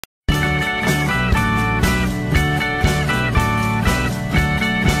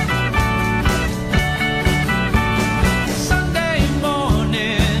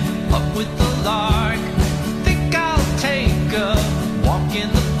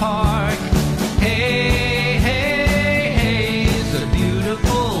park. Hey, hey, hey, it's a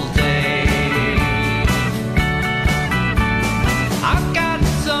beautiful day. I've got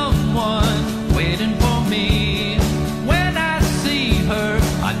someone waiting for me. When I see her,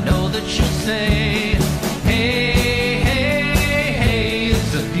 I know that she'll say, hey, hey, hey,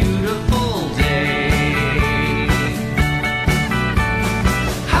 it's a beautiful day.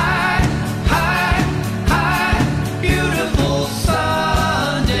 Hi, hi, hi, beautiful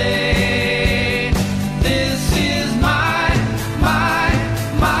Sunday. This is my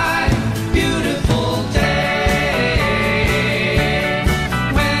beautiful day.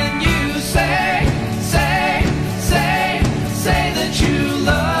 When you say that you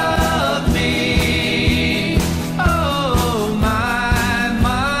love me. Oh my,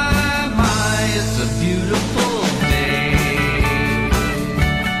 it's a beautiful day.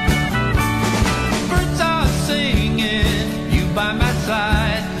 Birds are singing, you by my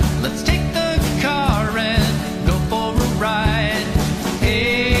side. Let's take the car and go for a ride.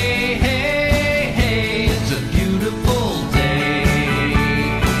 Hey, hey, hey, it's a beautiful day.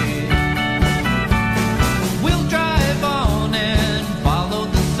 We'll drive on and follow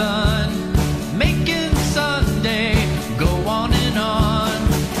the sun, making Sunday go on and on.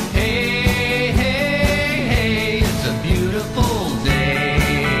 Hey, hey, hey, it's a beautiful day.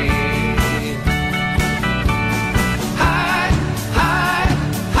 Hi, hi,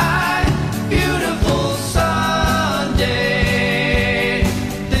 hi, beautiful Sunday.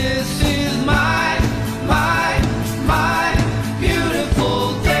 This is my beautiful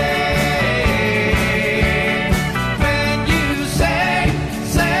day. When you say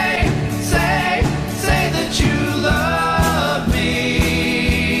that you love me.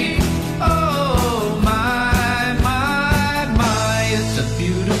 Oh my, it's a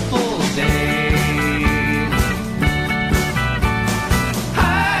beautiful day.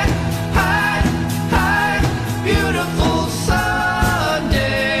 Hi, hi, hi, beautiful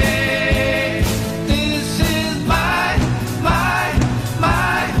Sunday. This is my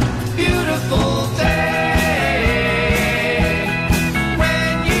beautiful day.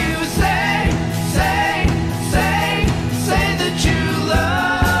 When you say that you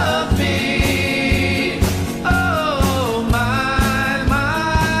love me. Oh my,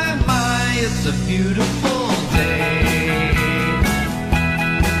 it's a beautiful day.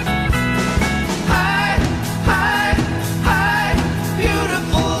 Hi, hi, hi,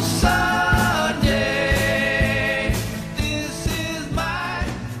 beautiful Sunday. This is my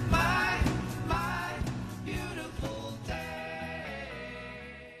beautiful day.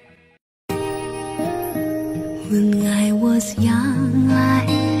 When I was young, I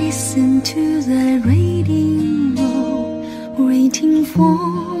listened to the radio, waiting for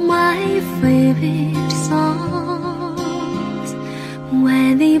my favorite songs.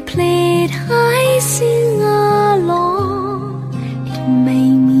 When they played, I sing along. It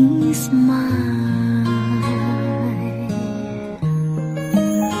made me smile.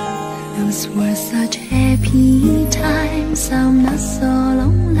 Those were such happy times, some not so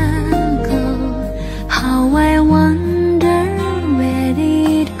long ago. How I wonder where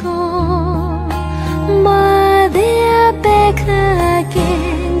it go. But they're back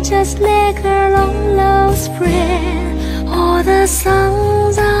again, just like a long lost friend. All the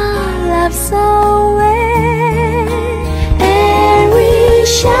songs I love so well. Every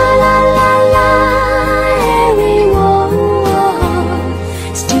sha-la-la-la, every word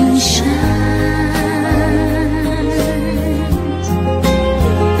still shines.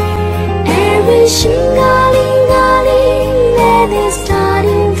 Every shing-a-ling-a-ling that is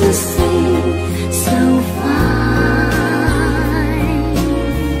starting to sing so fine.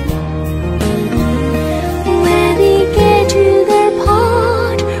 When they get to the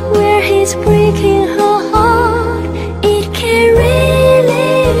part where he's breaking her heart, it can really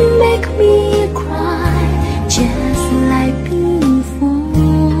make me cry, just like before.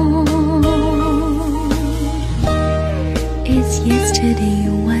 It's yesterday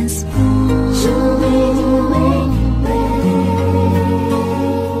once more.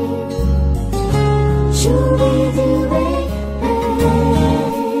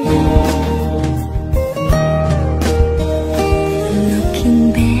 Looking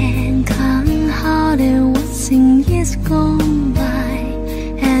back on how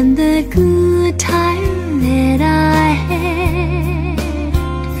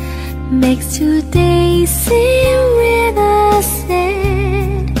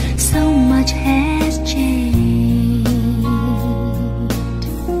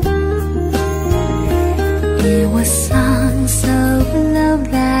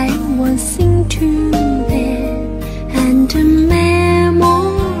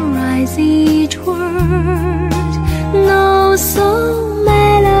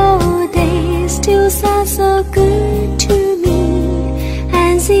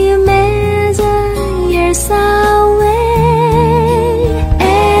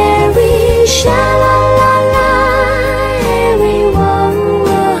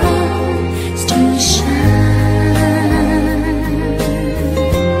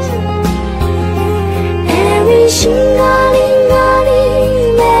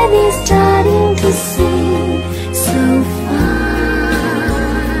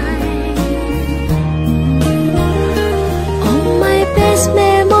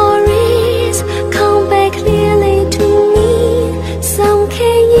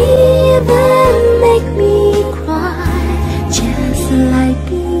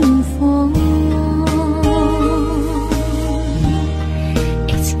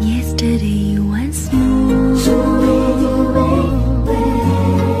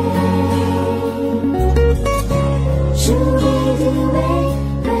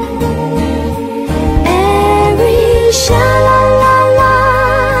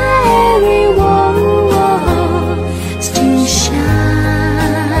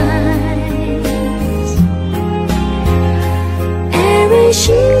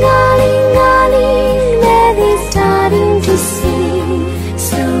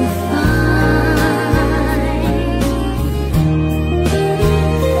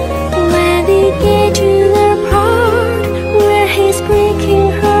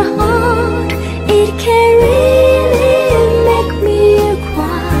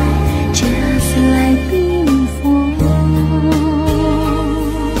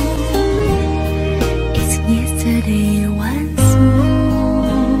thee once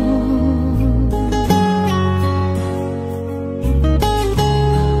more.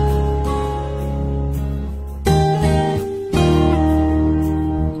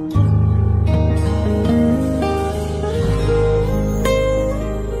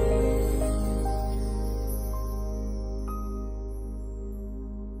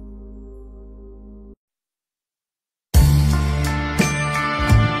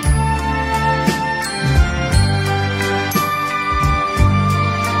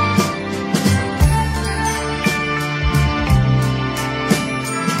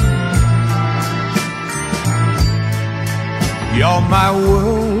 You're my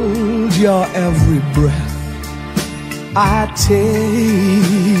world, your every breath I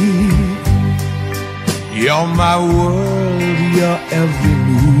take. You're my world, your every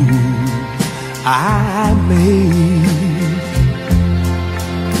move I make.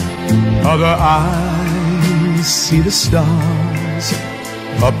 Other eyes see the stars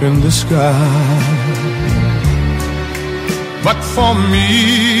up in the sky, but for me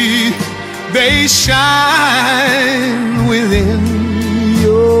they shine within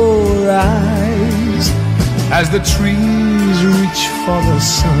your eyes as the trees reach for the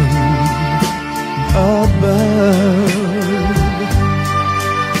sun above.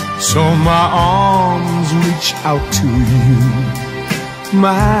 So my arms reach out to you,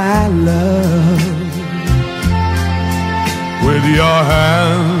 my love, with your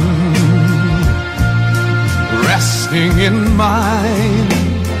hand resting in mine.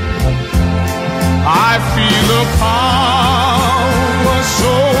 I feel a power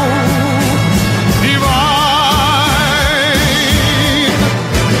so divine.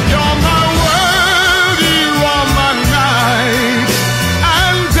 You're my world, you are my night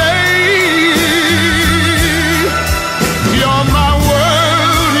and day. You're my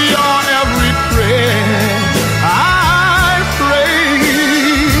world, your every prayer I pray.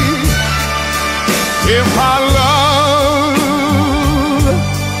 If our love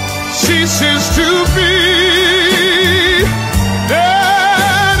ceases to be,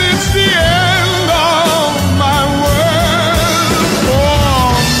 then it's the end of my world for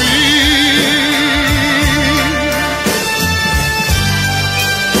me.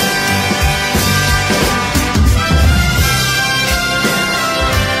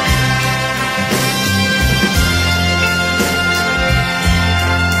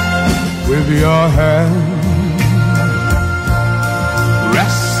 With your hand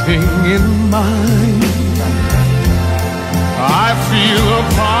resting in mine, I feel a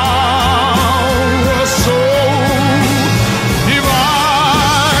power so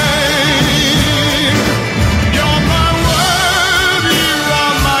divine. You're my world, you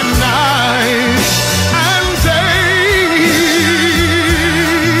are my night and day.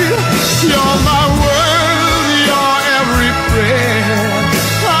 You're my world, your every prayer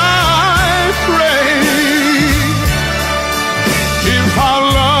I pray. If our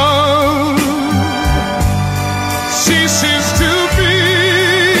love ceases to be,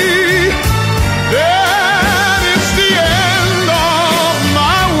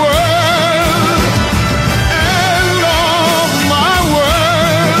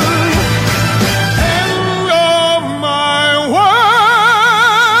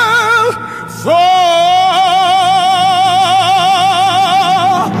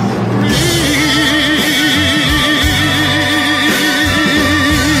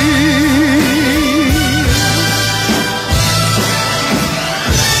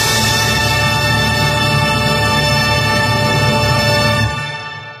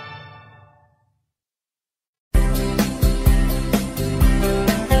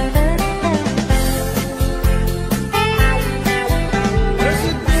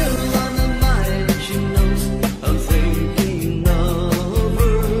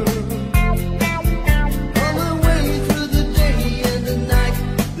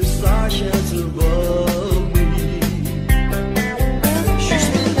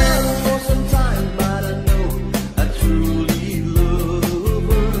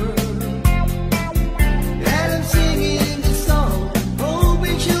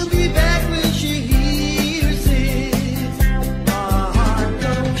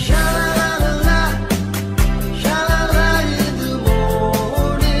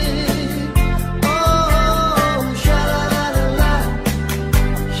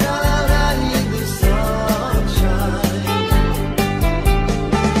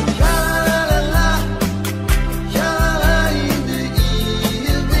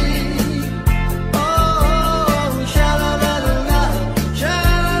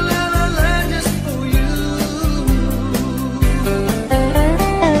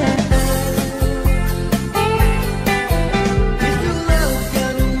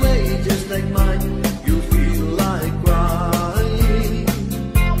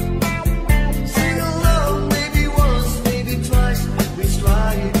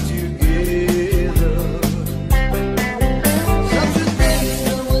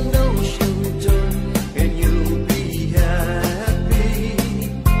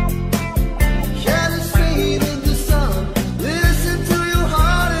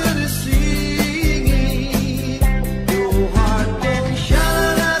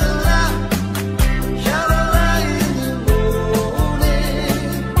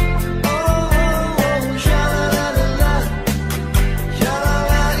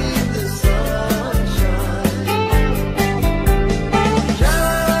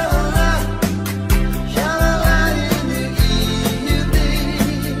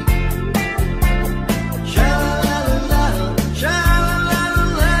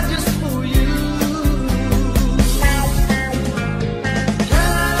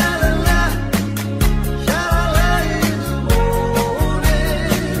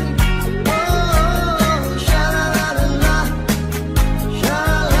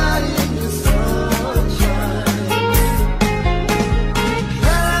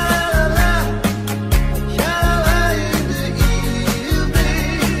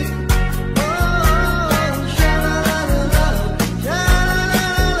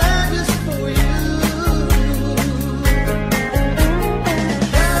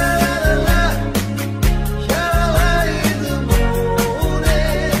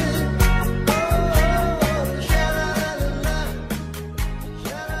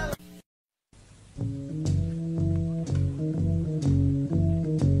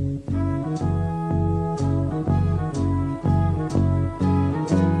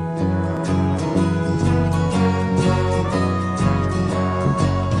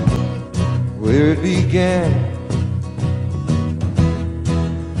 where it began.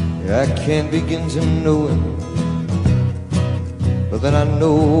 I can't begin to know it, but then I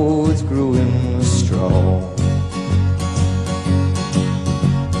know it's growing strong.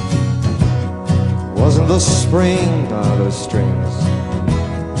 Wasn't the spring out of strings?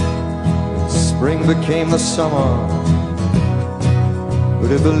 Spring became the summer.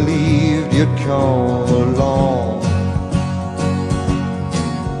 Would have believed you'd come along.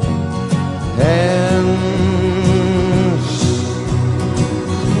 Hands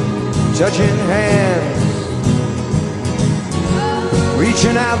touching hands,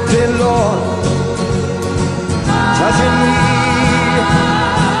 reaching out, dear Lord, touching me,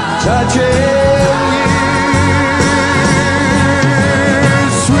 touching you.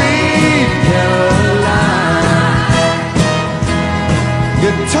 Sweet Caroline,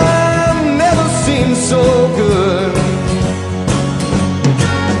 your time never seemed so good.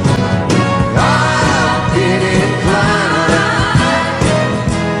 I've been inclined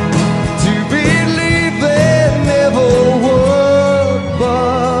to believe there never would,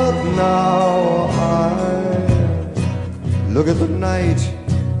 but now I look at the night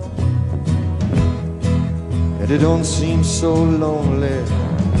and it don't seem so lonely.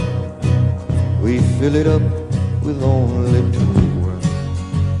 We fill it up with only two.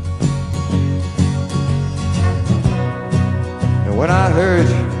 And when I hurt,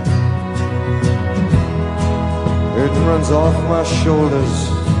 it runs off my shoulders.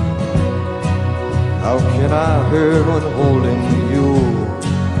 How can I hurt when holding you?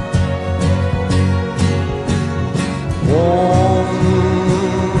 Warm,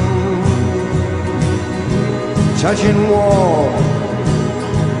 touching warm,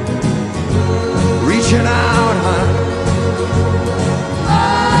 reaching out,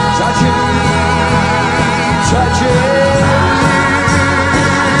 touching me, touching you.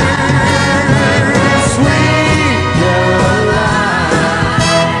 Sweet Caroline,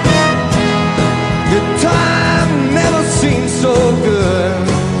 your time never seemed so good.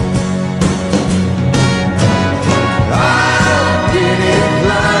 I've been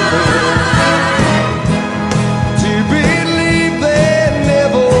inclined to believe there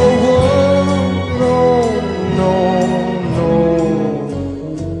never was. No, no, no.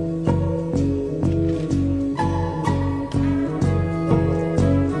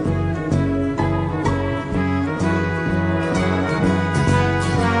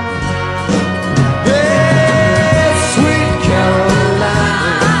 Yeah, sweet Caroline,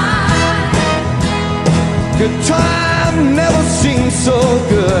 good time never seemed so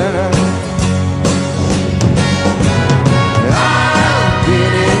good. I've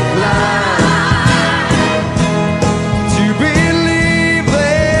been inclined to believe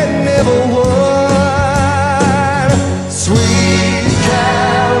there never would. Sweet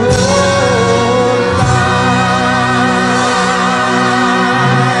Caroline.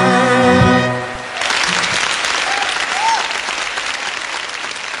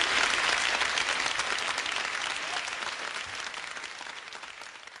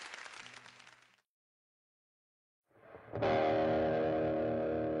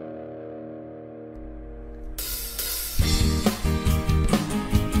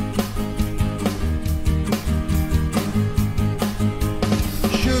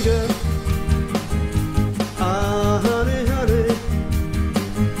 Sugar, honey, honey,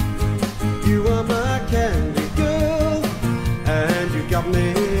 you are my candy girl, and you got me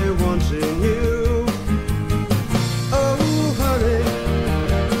wanting you. Oh, honey,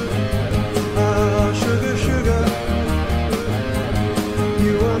 sugar, sugar,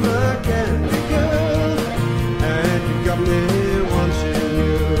 you are my candy girl, and you got me wanting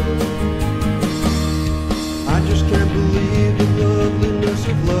you. I just can't believe the loveliness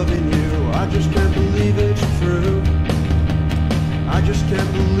of loving you. I just can't believe it's true. I just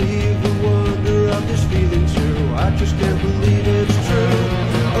can't believe the wonder of this feeling too. I just can't believe it's true.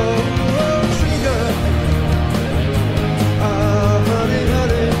 Oh, oh, sugar, honey,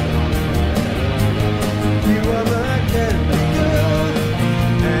 honey, you are my candy girl,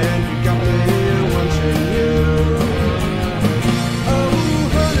 and you got me wanting you. Oh,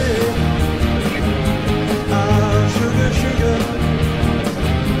 honey, sugar, sugar,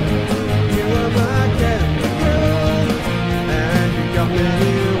 you are my candy girl, and you got me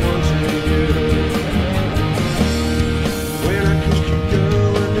wanting you. When I kissed you,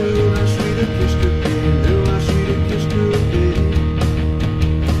 girl, I knew how sweet a kiss could be. Knew how sweet a kiss could be.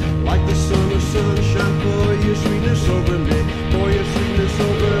 Like the summer sunshine, pour your sweetness over me. Pour your sweetness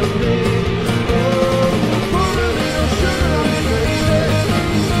over me. Oh, pour a little sugar on me, baby.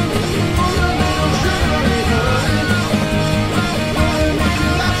 Pour a little sugar on me, honey. Honey, make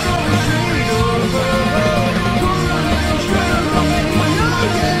your life so sweet, oh.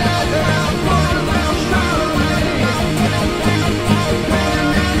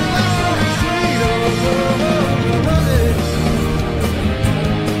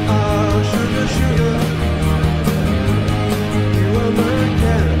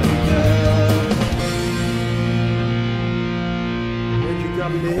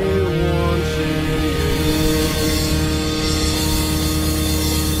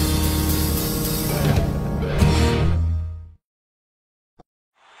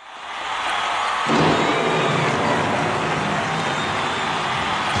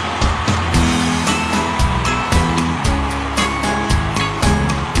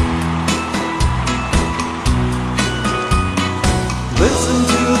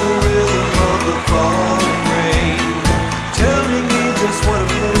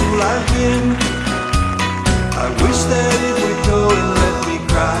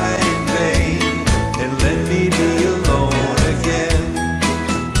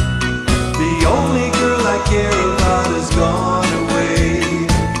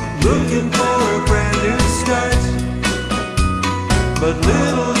 But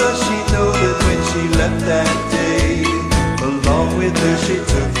little does she know that when she left that day, along with her she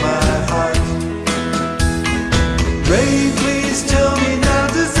took my heart. Ray, please tell me now,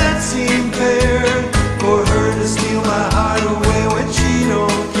 does that seem fair? For her to steal my heart away when she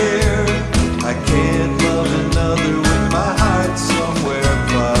don't care. I can't love another with my heart somewhere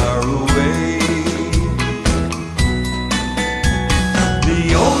far away. The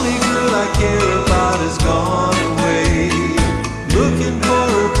only girl I care about is gone away, looking for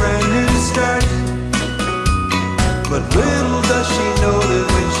a brand new start. But little does she know that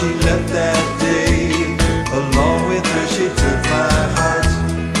when she left that day, along with her she took my heart.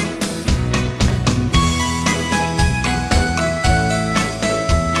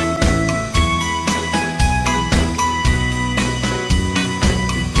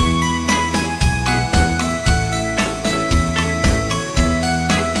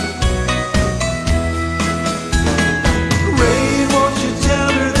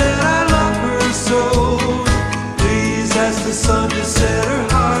 The sun to set her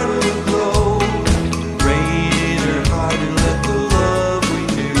heart aglow, rain in her heart and let the love we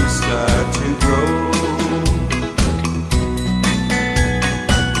knew start to grow.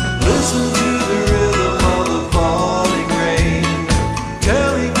 Listen to the rhythm of the falling rain,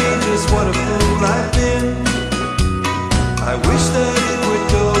 telling me just what a fool I've been. I wish that it would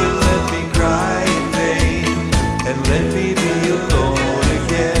go and let me cry in vain, and let me be alone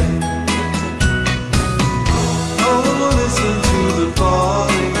again. Listen to the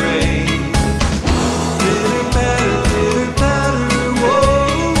falling rain, pitter patter, whoa,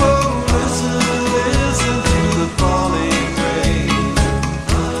 whoa. Listen to the falling rain,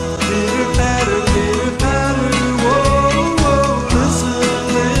 pitter patter, whoa, whoa. Listen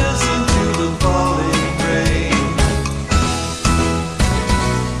to the falling rain.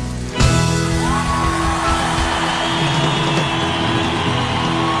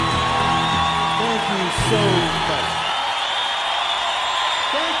 Thank you so much.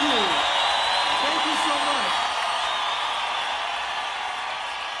 Thank you. Thank you so much.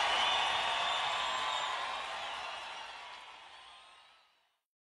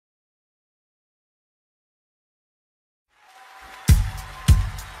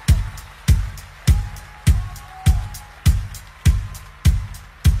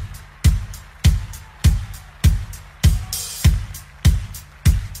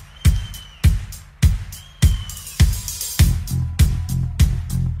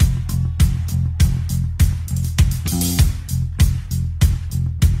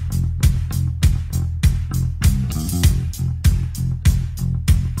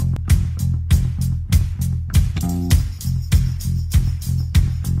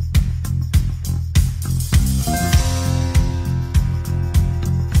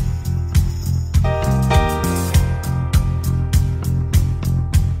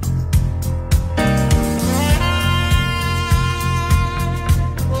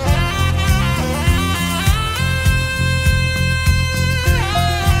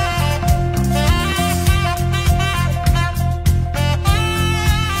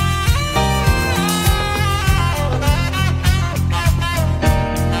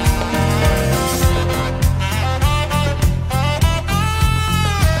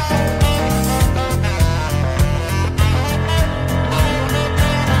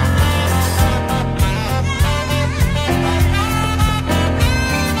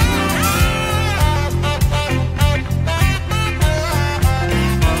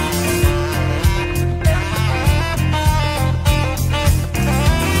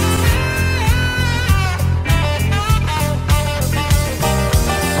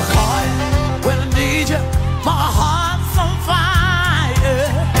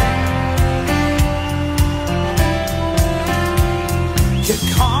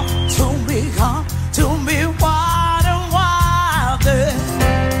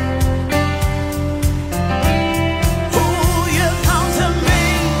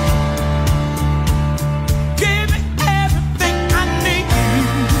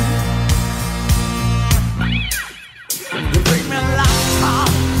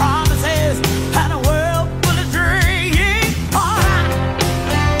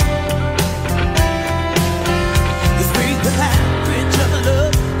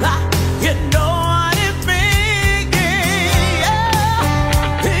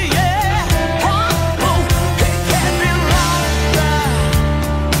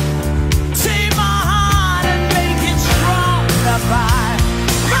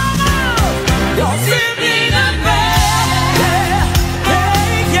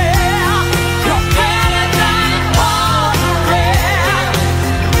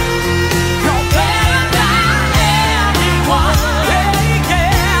 Yeah.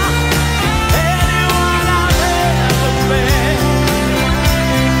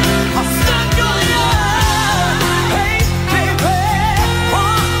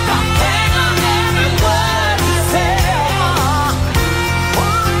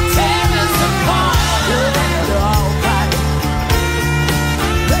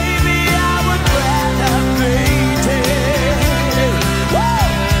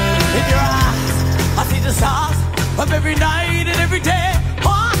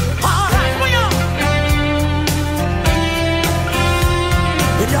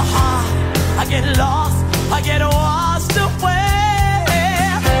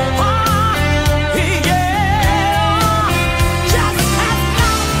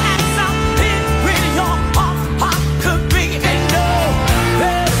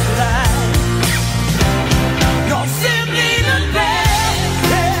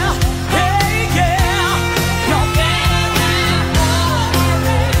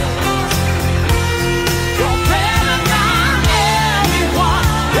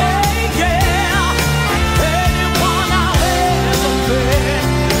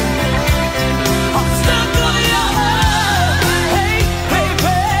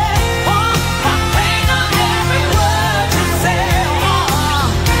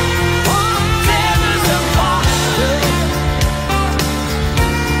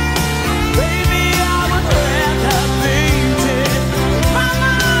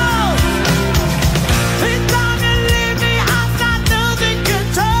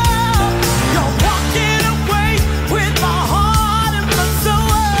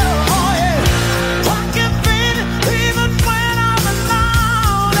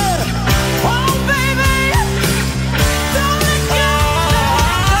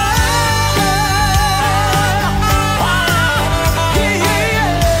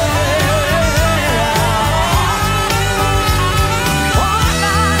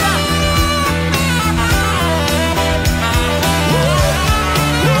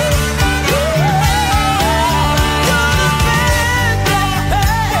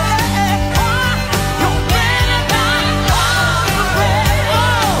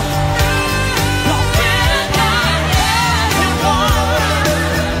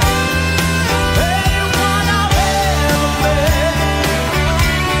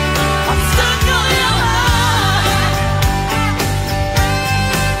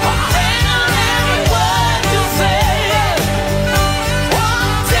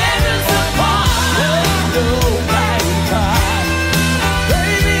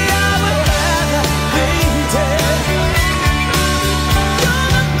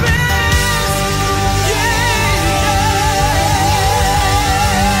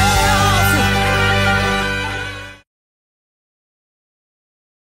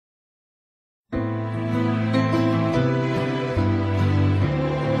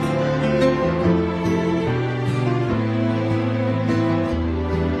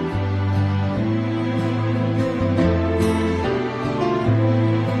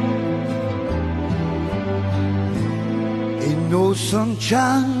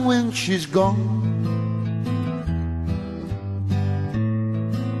 sunshine when she's gone.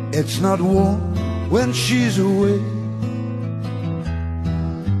 It's not warm when she's away.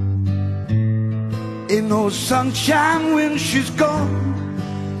 Ain't no sunshine when she's gone,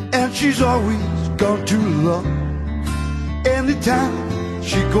 and she's always gone too long. Anytime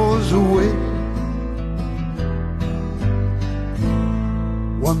she goes away,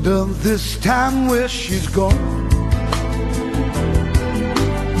 wonder this time where she's gone.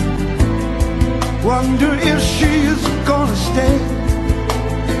 Wonder if she's gonna stay.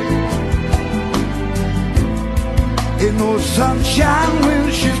 Ain't no sunshine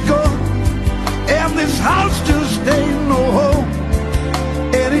when she's gone, and this house just ain't no home.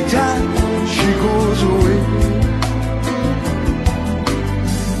 Anytime she goes away,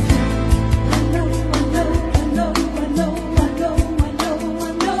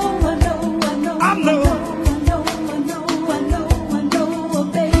 I know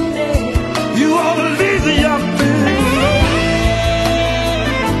you ought to leave the young man alone.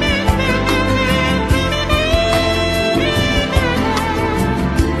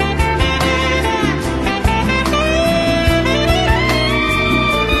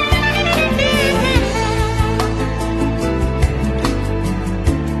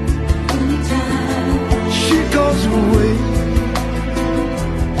 She goes away.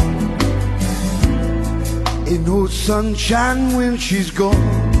 Ain't no sunshine when she's gone.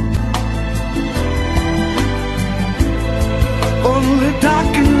 Only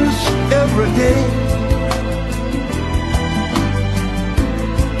darkness every day.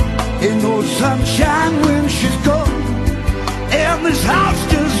 Ain't no sunshine when she's gone, and this house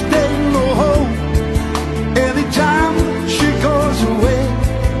just ain't no home. Anytime she goes away,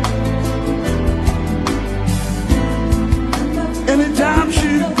 anytime she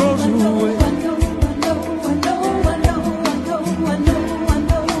goes away.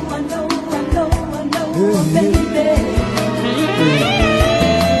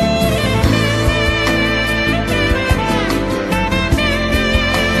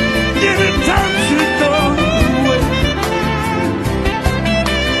 Anytime she goes away,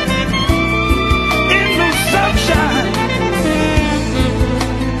 ain't no sunshine.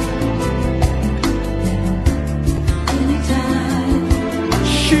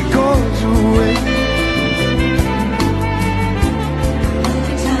 She goes away.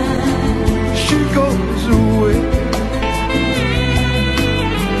 She goes away.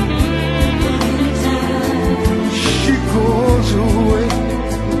 She goes away.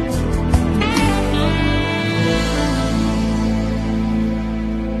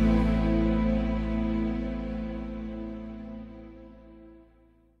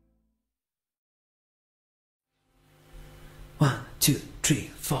 One, two, three,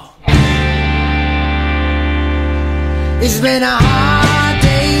 four. It's been a hard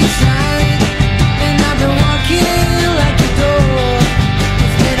day's night, and I've been walking like a dog.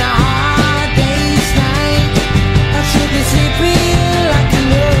 It's been a hard day's night, I should be sleeping like a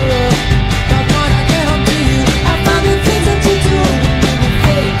love. But when I get home to you, I find the things that you do make me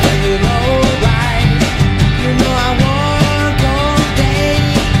fake that you're alright. You know I work all day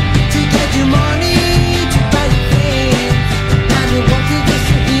to get you money to buy you things, and you wanted just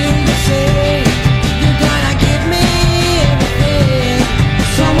to hear you say you're gonna give me everything.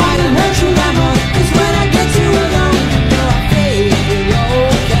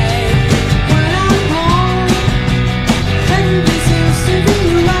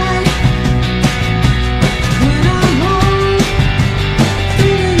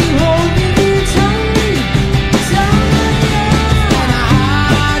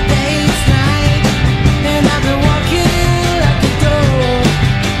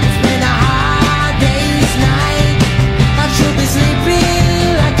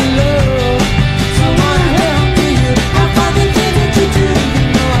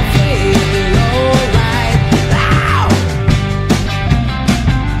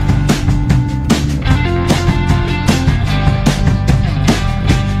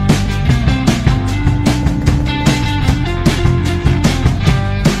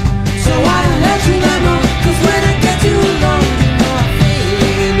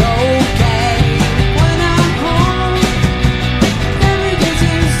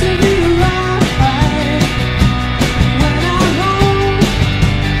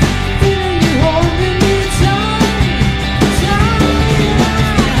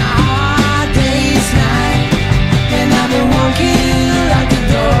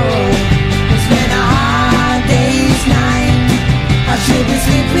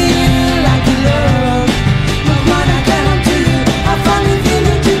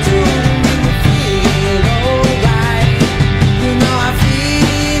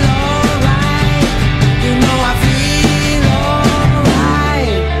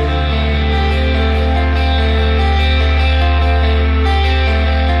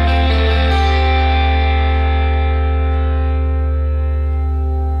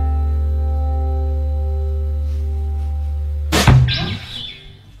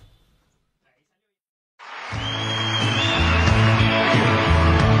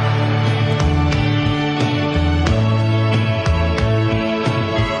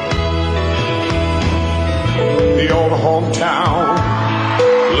 old hometown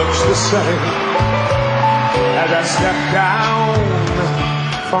looks the same as I step down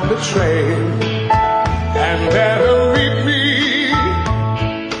from the train, and there to meet me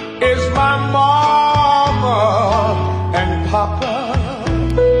is my mama and papa.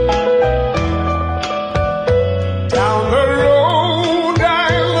 Down the road I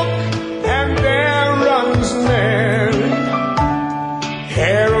look, and there runs Mary,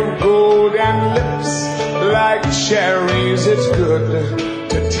 hair of gold and lips like cherries. It's good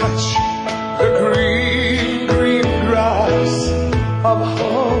to touch the green, green grass of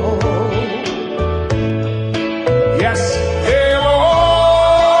home. Yes, they'll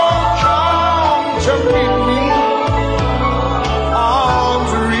all come to meet me,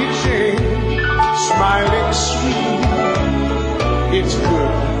 arms reaching, smiling sweet. It's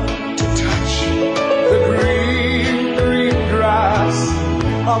good to touch the green, green grass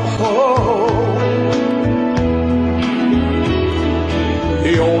of home.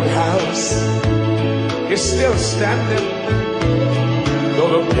 The old house is still standing,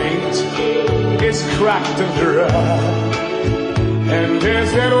 though the paint is cracked and dry. And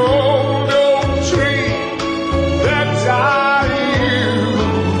there's that old oak tree that I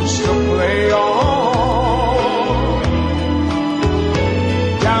used to play on.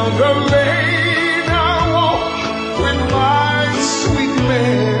 Down the lane I walk with my sweet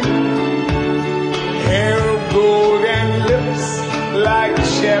man, hair of gold and lips like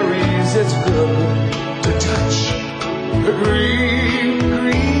cherries. It's good to touch the green,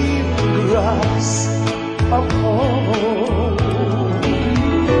 green grass of home.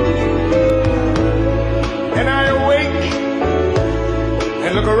 And I awake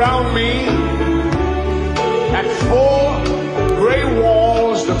and look around me at 4 gray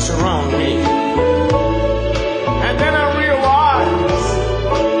walls that surround me, and then I realize,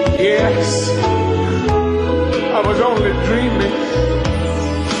 yes, I was only dreaming.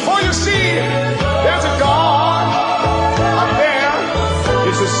 For you see, there's a God up there.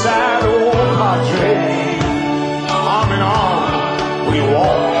 It's a sad old padre. Arm in arm, we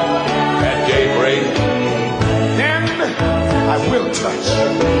walk at daybreak. Then I will touch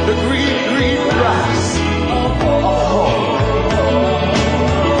the green, green grass of home.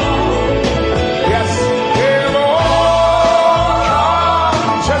 Yes, they'll all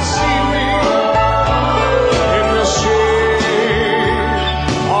come to see me in the shade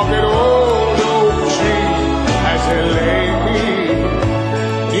of that old oak tree as they lay me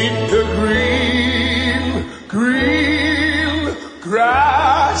deep the green, green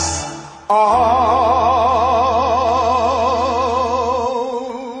grass of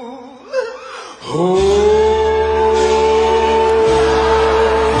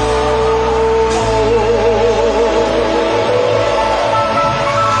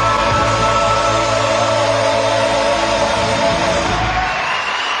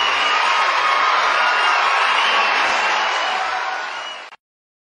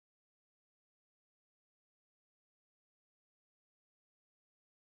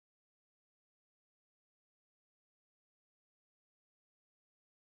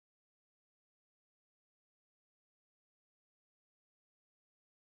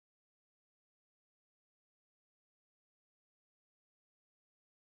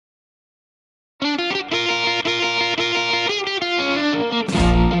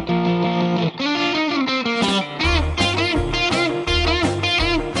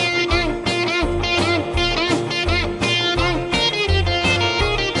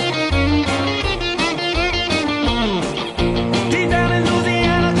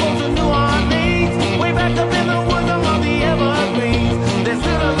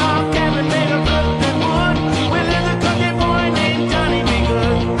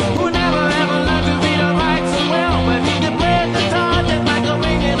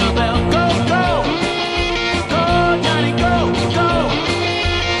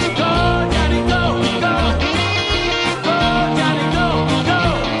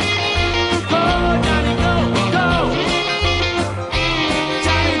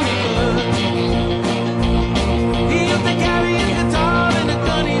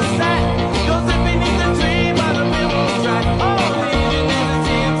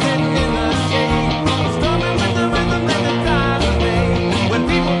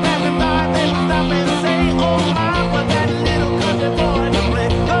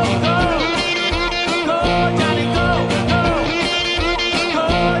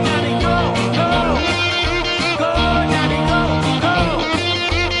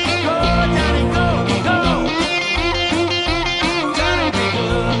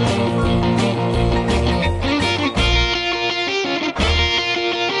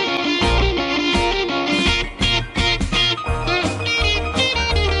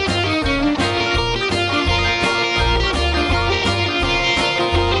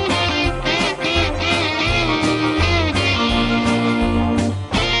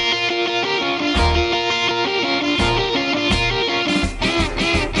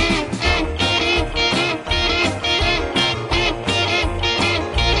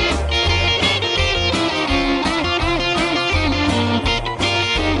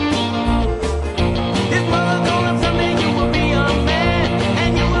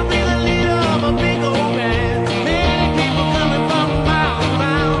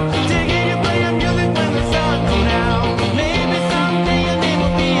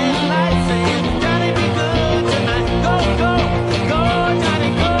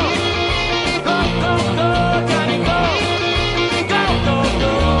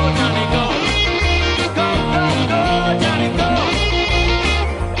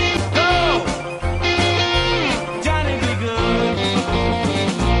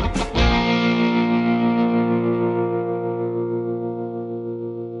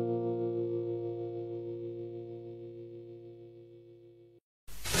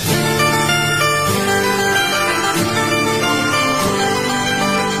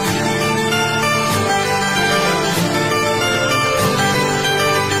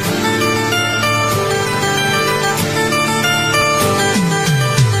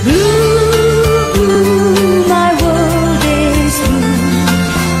Blue, blue, my world is blue.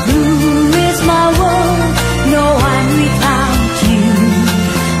 Blue is my world, no I'm without you.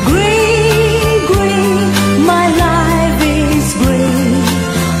 Green, green, my life is green.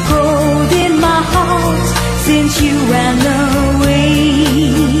 Cold in my heart since you ran away.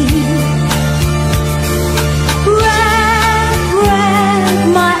 Red, red,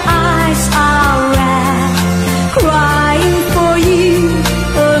 my eyes are red, crying for you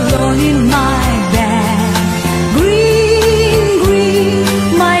alone in my bed. Green, green,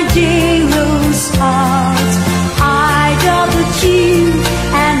 my jealous heart, I doubted you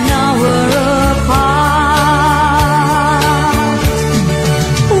and now we're apart.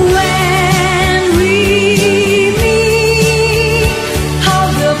 When we meet, how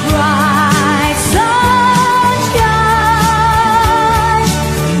the bright sun shines,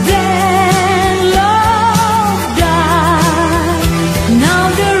 then love died. Now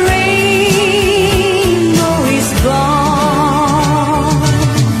the rainbow is gone.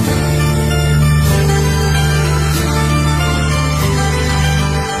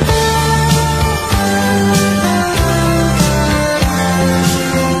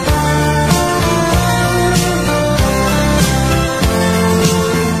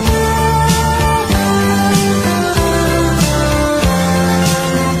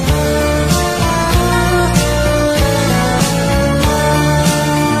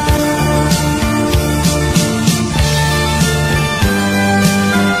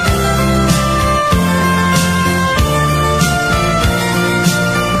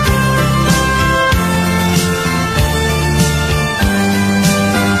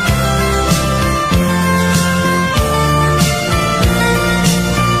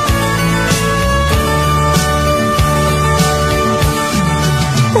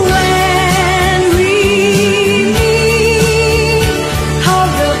 When we meet, how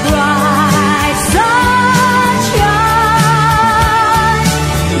the bright sun shines,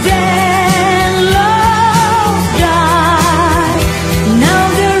 then love died. Now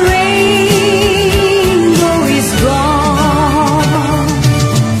the rainbow is gone.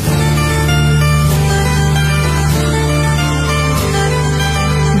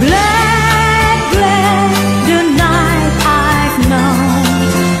 Black, black, the night I've known,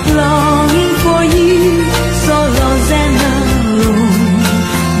 longing for you, so lost and alone.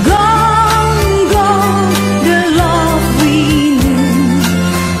 Gone, gone, the love we knew.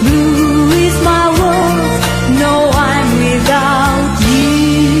 Blue is my world, no I'm without you.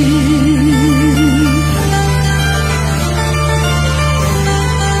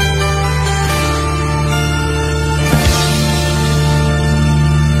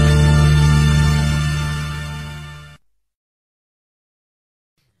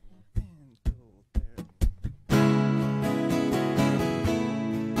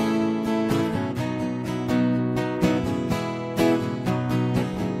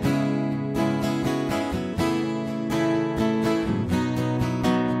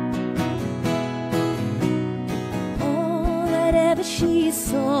 All that ever she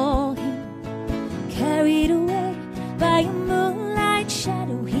saw him, carried away by a moonlight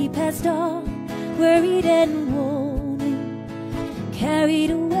shadow. He passed on, worried and warning,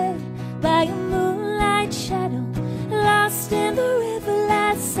 carried away by a moonlight shadow. Lost in the river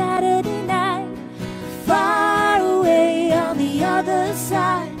last Saturday night, far away on the other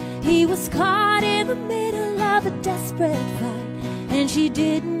side. He was caught in the middle of a desperate fight, and she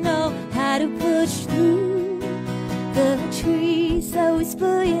didn't know how to push through the trees that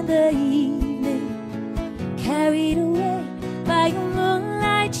whisper in the evening. Carried away by a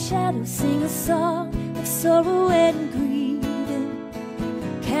moonlight shadow, sing a song of sorrow and grieving.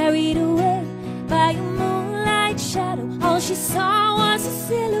 Carried away by a moonlight shadow, all she saw was a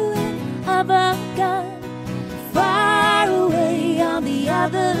silhouette of a gun. Far away on the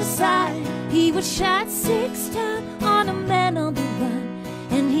other side, he was shot 6 times on a man on the run,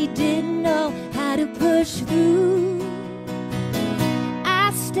 and he didn't know how to push through.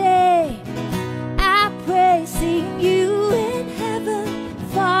 I stay, I pray, seeing you in heaven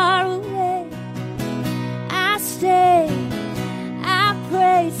far away. I stay, I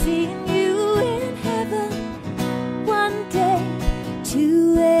pray, seeing you in heaven one day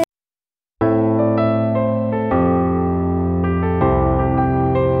to end.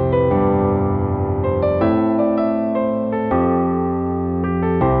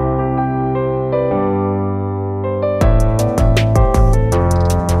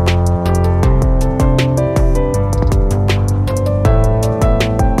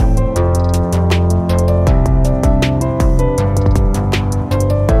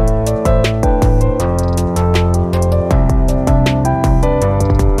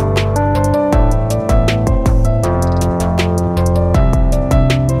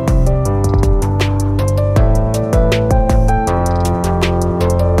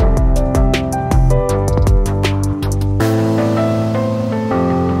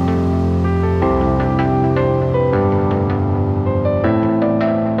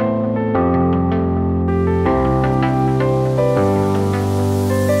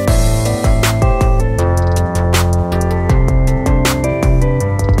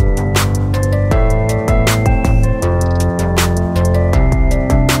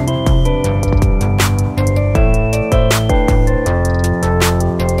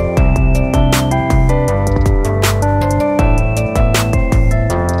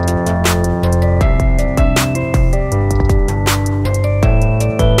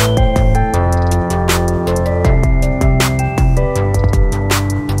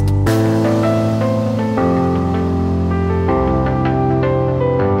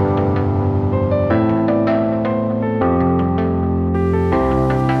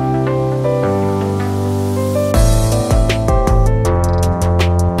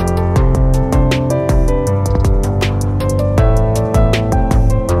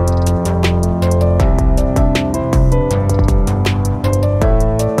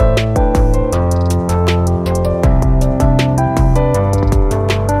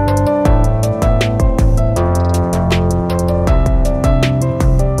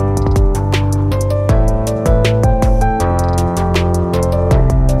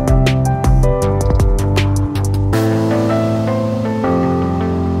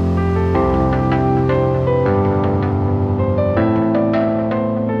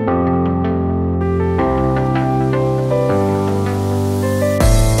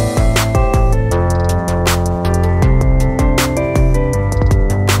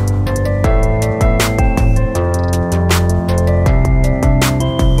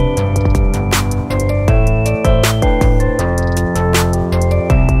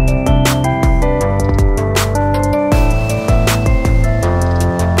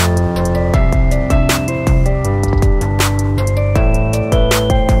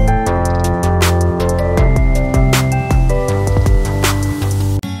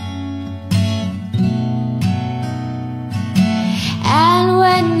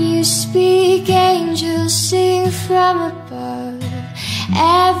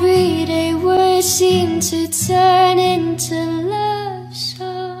 everyday words seem to turn into love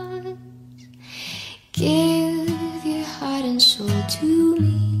songs. Give your heart and soul to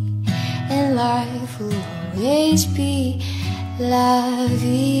me, and life will always be la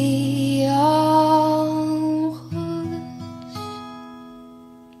vie en rose.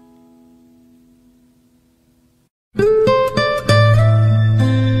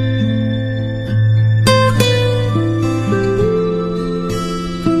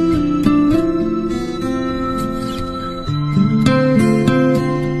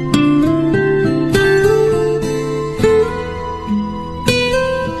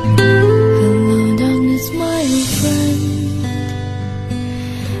 Hello darkness, my old friend,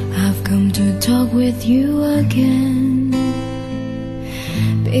 I've come to talk with you again,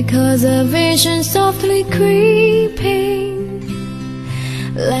 because a vision softly creeping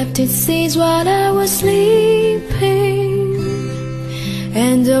left its seeds while I was sleeping,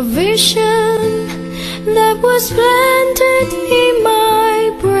 and a vision that was planted in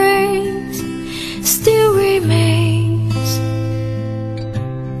my brain still remains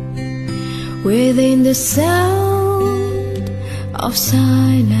within the sound of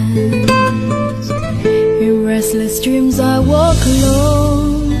silence. In restless dreams I walk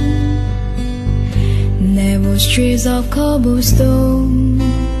alone, narrow streets of cobblestone,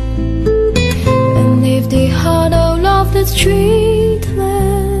 and if the hollow of the street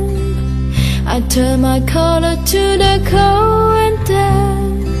lamp, I turn my collar to the cold and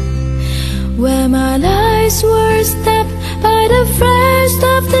damp, where my eyes were stabbed by the flash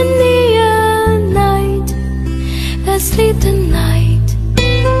of the neon night that sleep the night,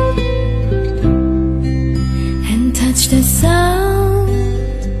 and touch the sound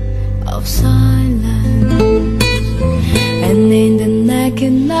of silence. And in the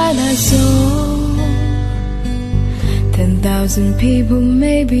naked night I saw 10,000 people,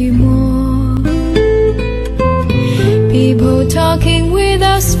 maybe more, people talking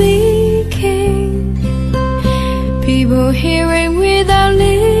without speaking, people hearing without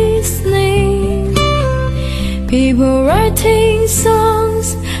listening, people writing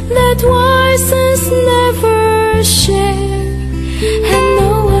songs that voices never share, and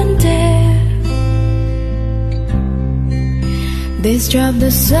no one dare disrupt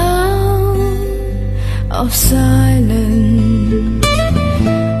the sound of silence.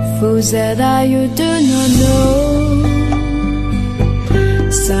 Fools that you do not know,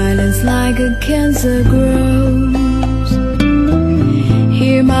 silence like a cancer grows.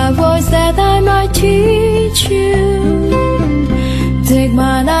 Hear my voice that I might teach you, take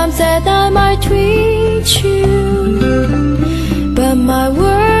my arms that I might reach you, but my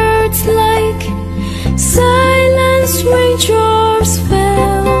words like silence raindrops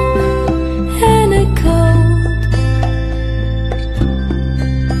fell and echoed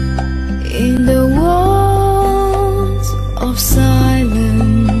in the walls of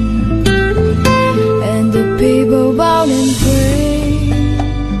silence, and the people bowed and prayed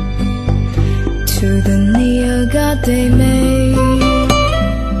to the near God they made,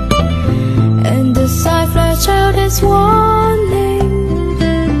 and the sign flashed out its warning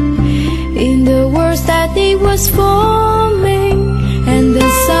in the words that it was forming, and the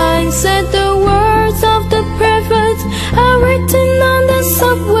sign said the words of the prophets are written on the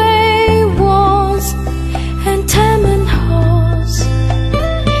subway walls and tenement halls,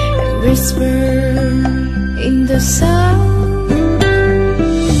 and whisper in the sound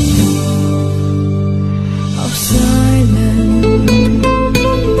of silence.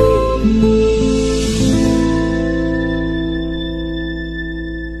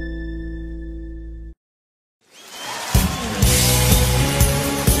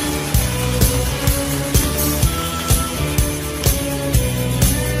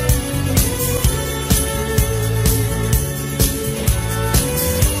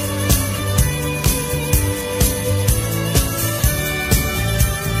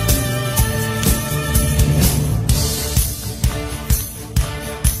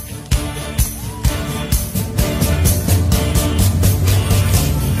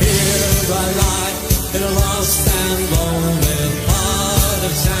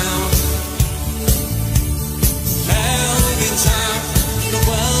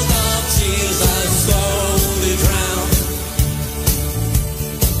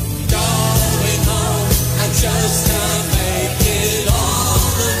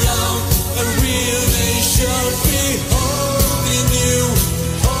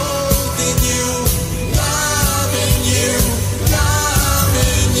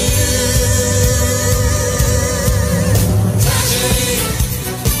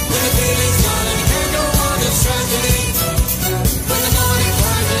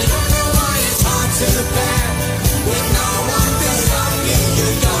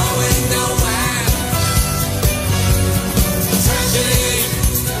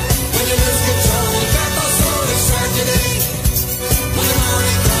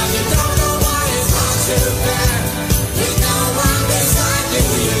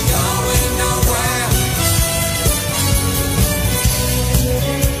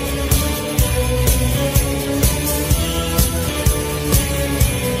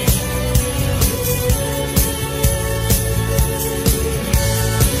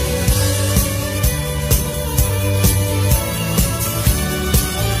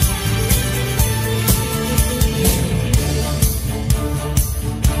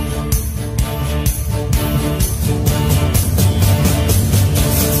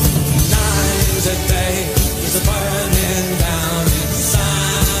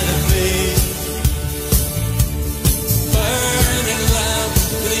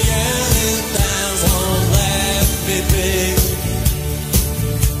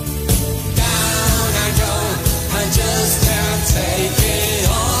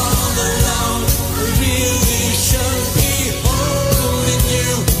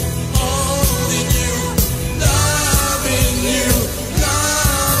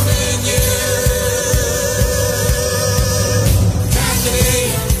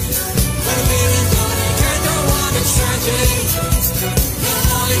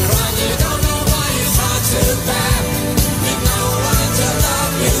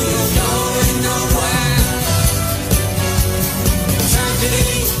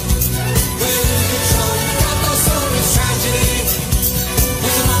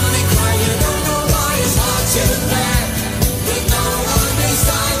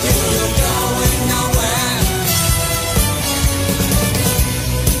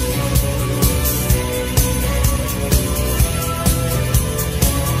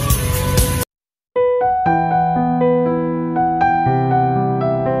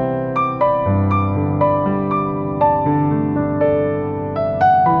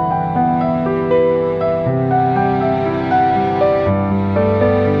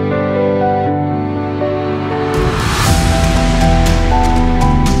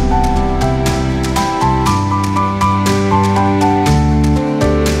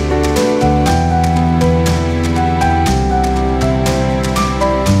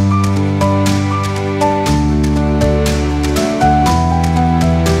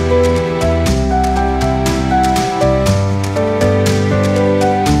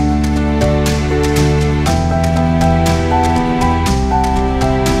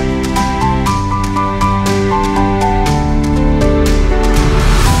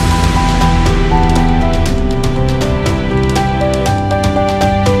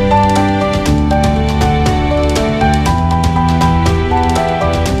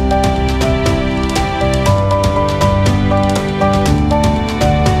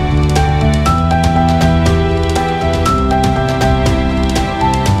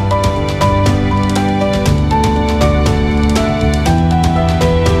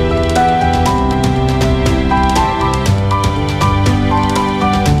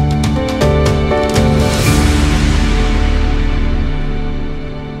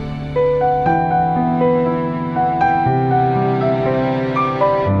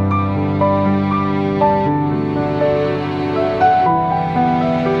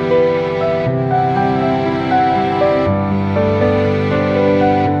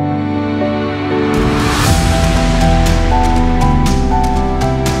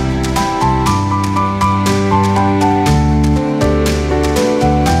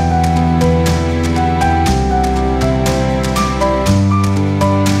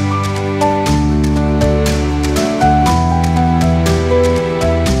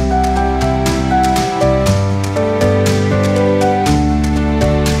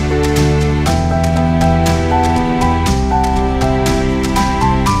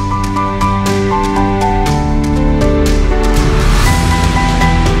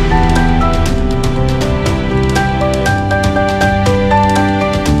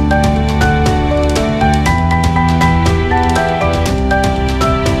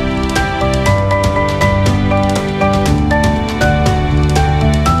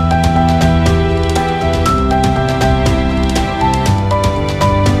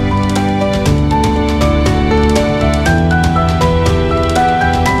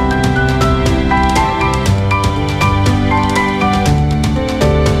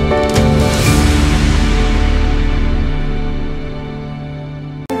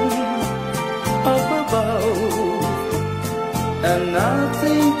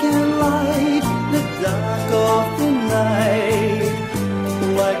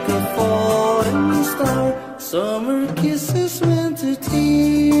 like a falling star. Summer kisses, winter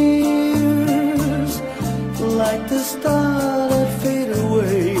tears, like the star that fade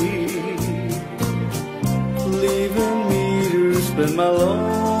away, leaving me to spend my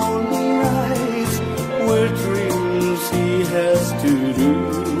lonely nights with dreams he has to do.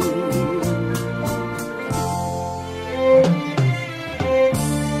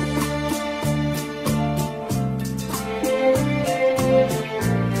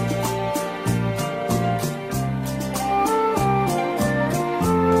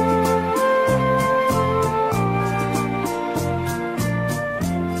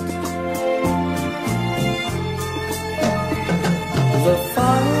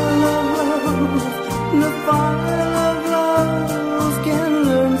 The fire of love can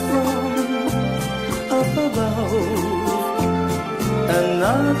learn from up above, and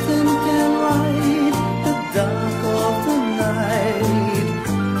nothing can light the dark of the night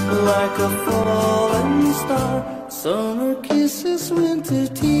like a falling star. Summer kisses, winter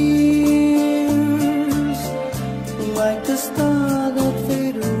tears, like the star that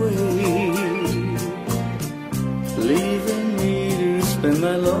fade away, leaving me spend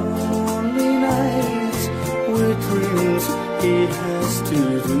my lonely nights with dreams he has to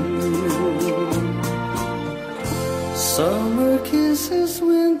do. Summer kisses,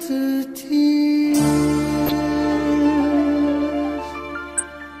 winter tears.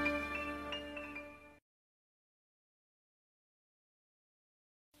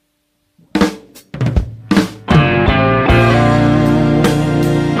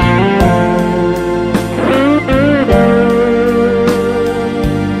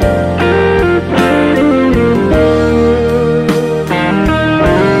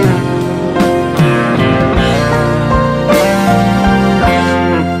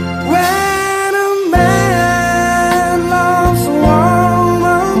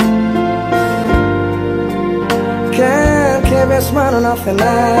 Smile and nothing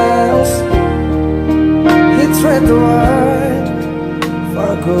else. He tread the word for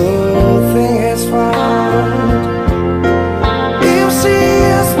a good thing is found. You see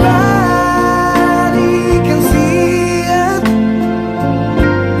his blind, he can see it.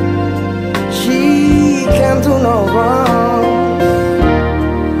 She can't do no wrong.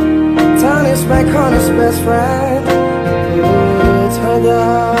 Turn his back on his best friend, put her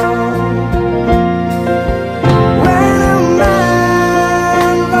down.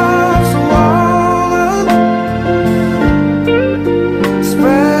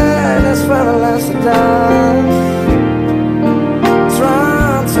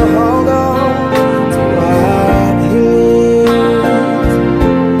 Trying to hold on to what he needs.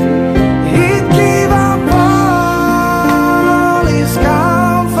 He'd give up all his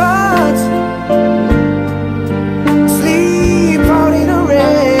comforts, sleep out in the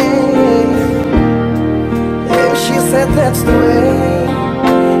rain, and she said that's the way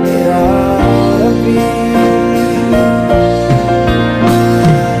it ought to be.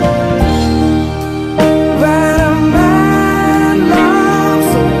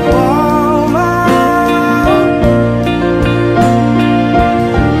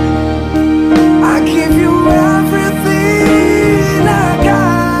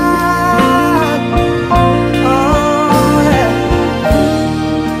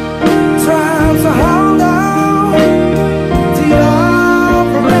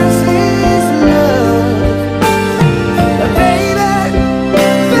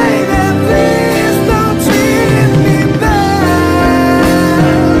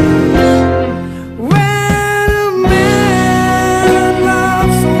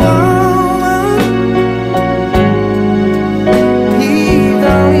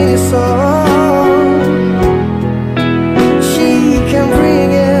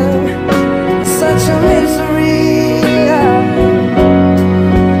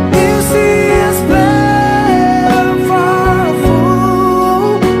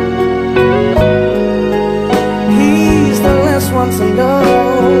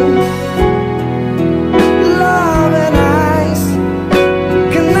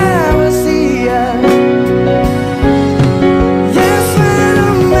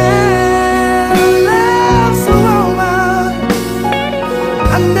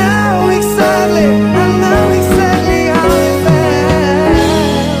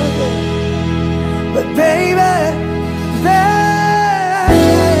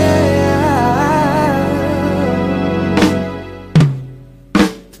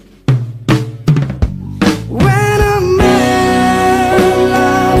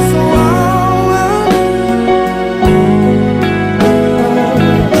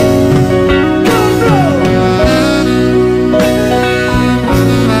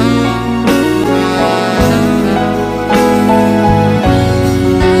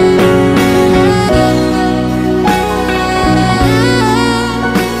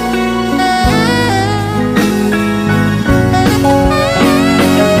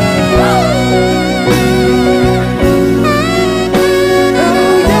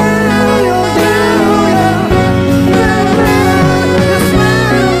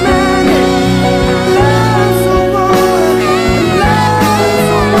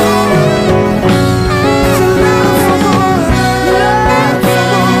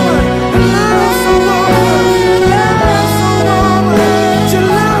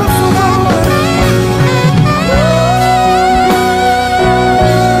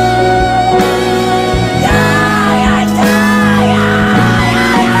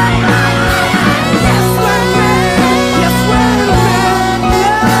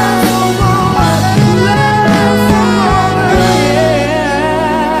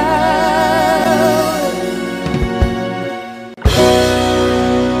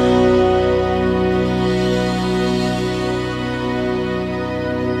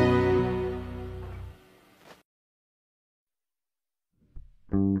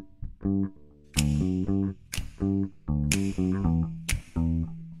 When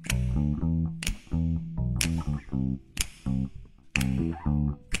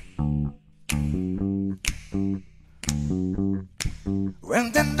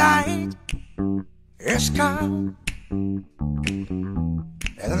the night is come and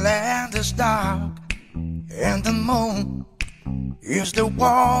the land is dark and the moon is the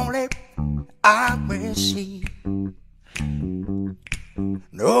only I will see.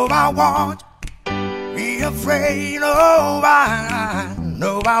 No, I won't be afraid. No,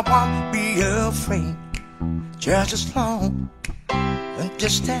 I won't be afraid. Just as long as you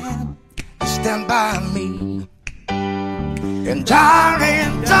stand by me. And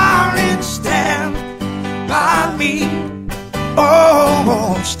darling, darling, stand by me.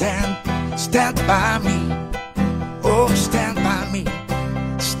 Oh, stand by me. Oh, stand by me.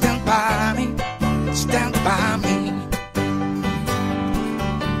 Stand by me. Stand by me.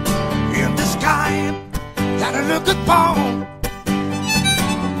 In the sky that I look upon,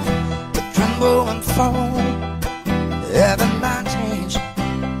 the tremble and fall, yeah, the mountains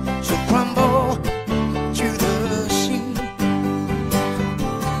should crumble to the sea.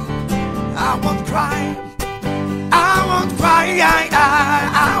 I won't cry, I won't cry,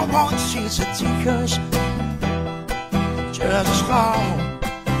 I won't shed tears. Just as long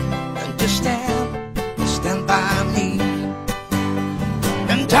as you stand by me.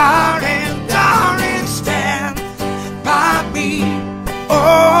 And darling, darling, stand by me.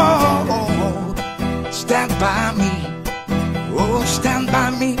 Oh, stand by me. Oh, stand by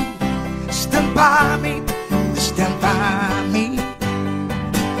me. Stand by me. Stand by me.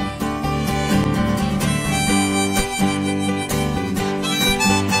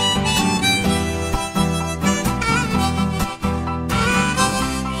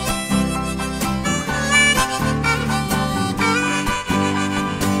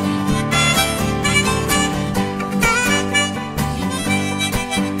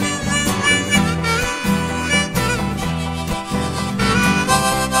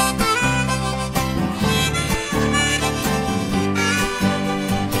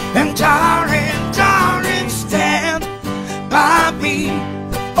 And darling, darling, stand by me.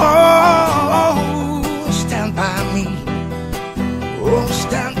 Oh, stand by me. Oh,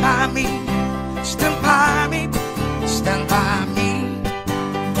 stand by me. Stand by me. Stand by me.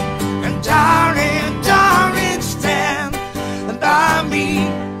 And darling, darling, stand by me.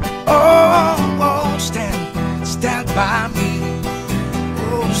 Oh, stand by me.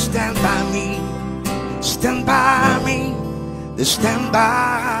 Oh, stand by me. Stand by me. Stand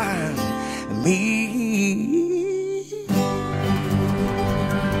by me.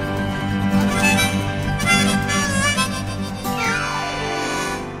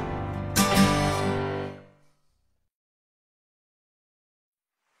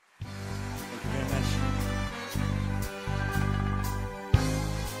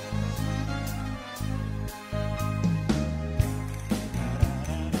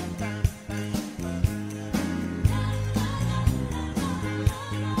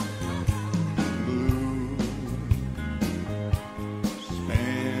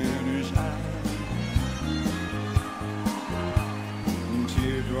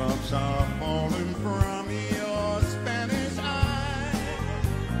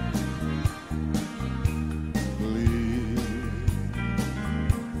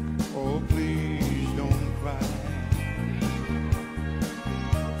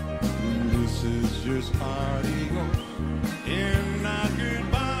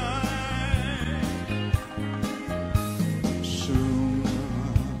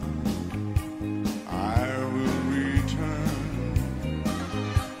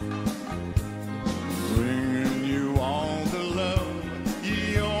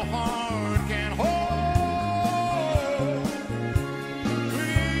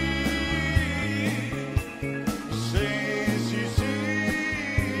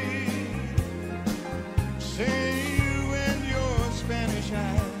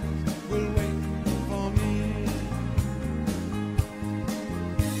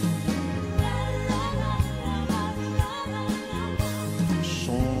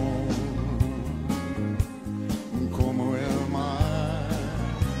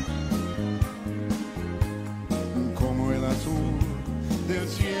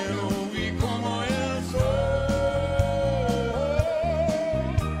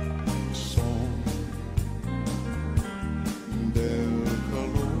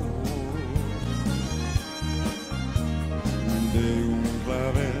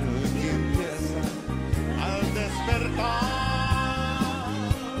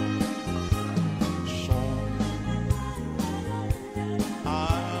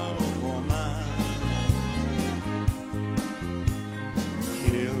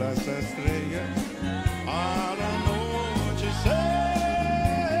 estrellas. I don't know what you said.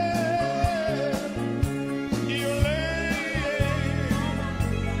 You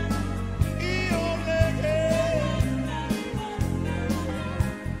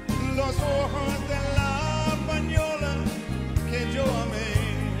los ojos de la española que yo amé.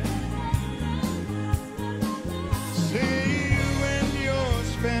 See you and your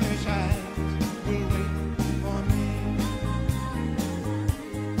Spanish eyes will wait for me.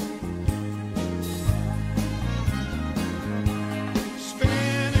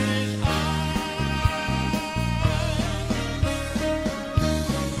 Spanish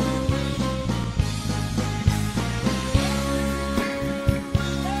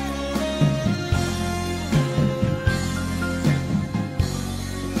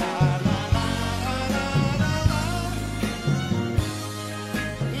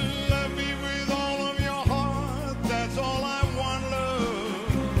love me with all of your heart, that's all I want,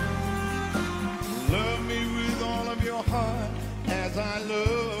 love. Love me with all of your heart as I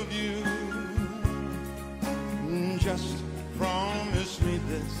love you. Just promise me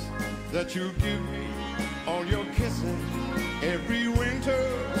this, that you'll give me all your kisses every winter,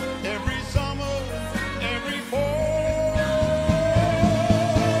 every summer, every fall.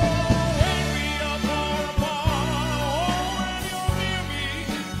 When we are far apart, when you're near me,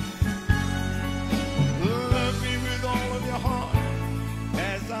 love me with all of your heart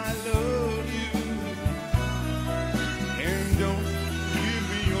as I love you. And don't give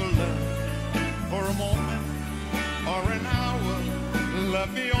me your love for a moment or an hour.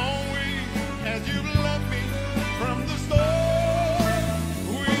 Love me always as you loved me from the start,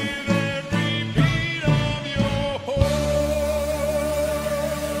 with every beat of your heart.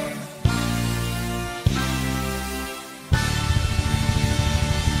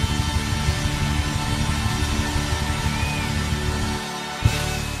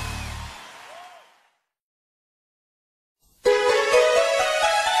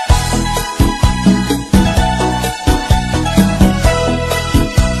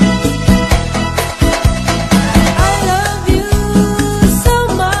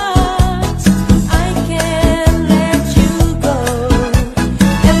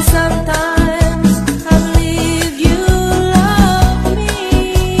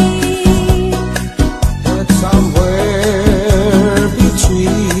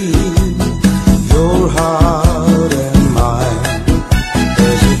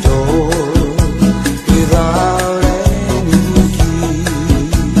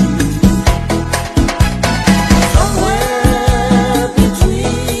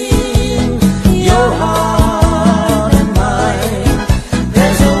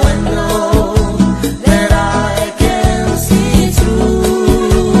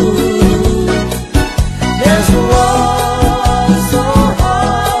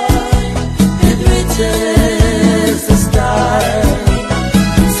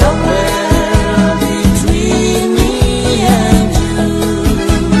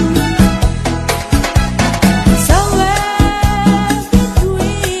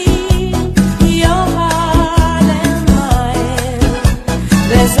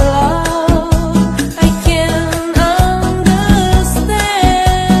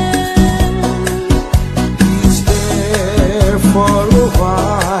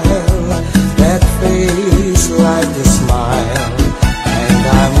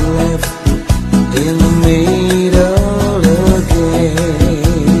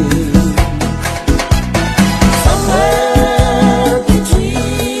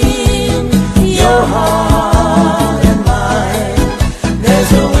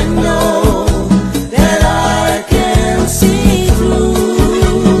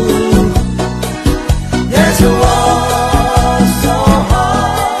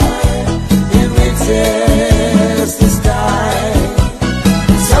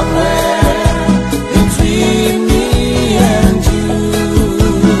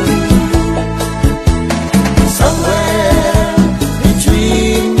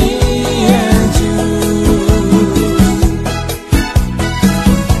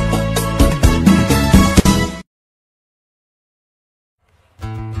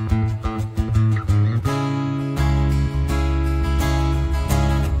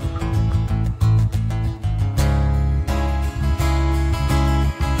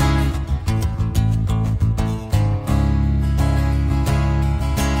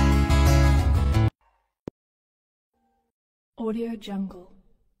 Audio Jungle.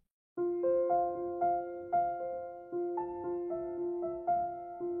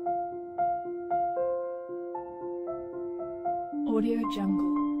 Audio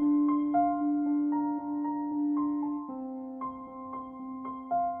Jungle.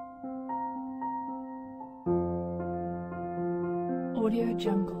 Audio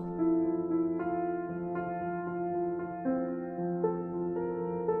Jungle.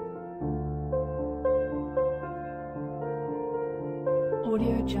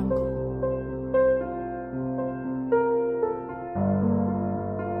 Audio Jungle.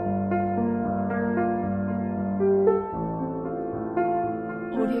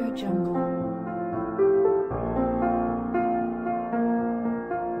 Audio Jungle.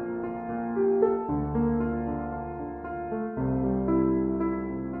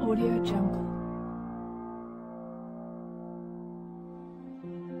 Audio Jungle.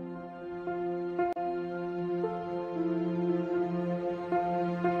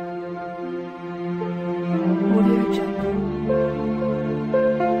 Audio Jungle.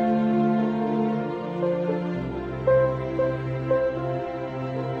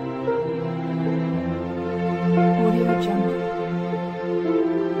 Audio Jungle.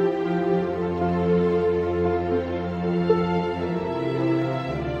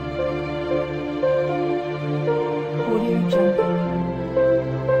 Audio Jungle. Audio Jungle.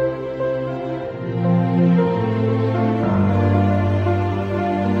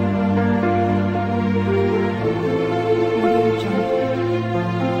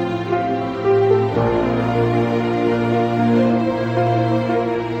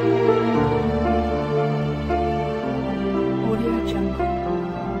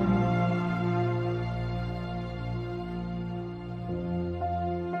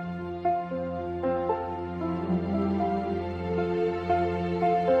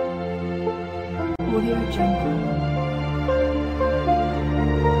 Audio Jungle.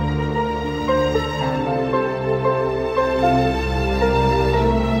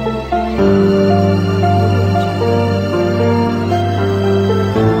 Audio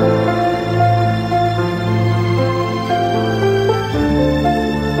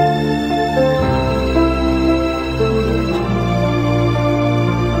Jungle.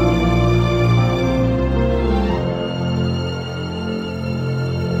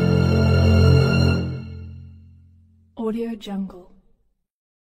 Audio Jungle.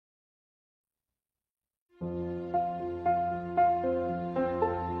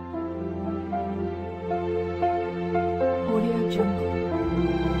 Audio Jungle.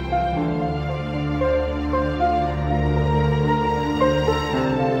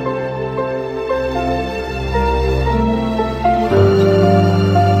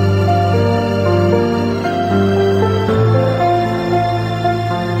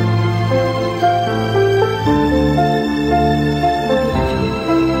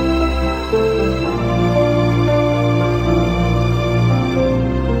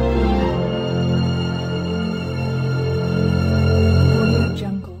 Audio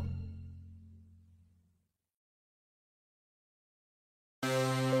Jungle.